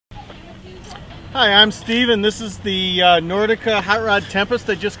Hi, I'm Steve, and this is the Nordica Hot Rod Tempest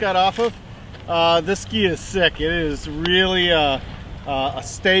I just got off of. This ski is sick. It is really a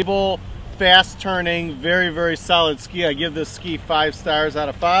stable, fast-turning, very large ski. I give this ski 5 stars out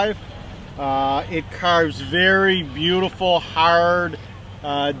of 5. It carves very beautiful, hard,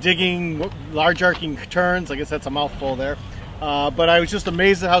 digging, large arcing turns. I guess that's a mouthful there. But I was just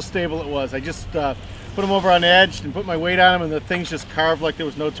amazed at how stable it was. I just put them over on edge and put my weight on them, and the things just carved like there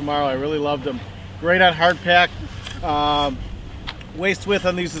was no tomorrow. I really loved them. Great on hard pack. Waist width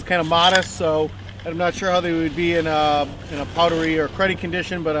on these is kind of modest, so I'm not sure how they would be in a powdery or cruddy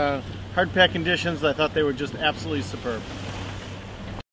condition, but hard pack conditions, I thought they were just absolutely superb.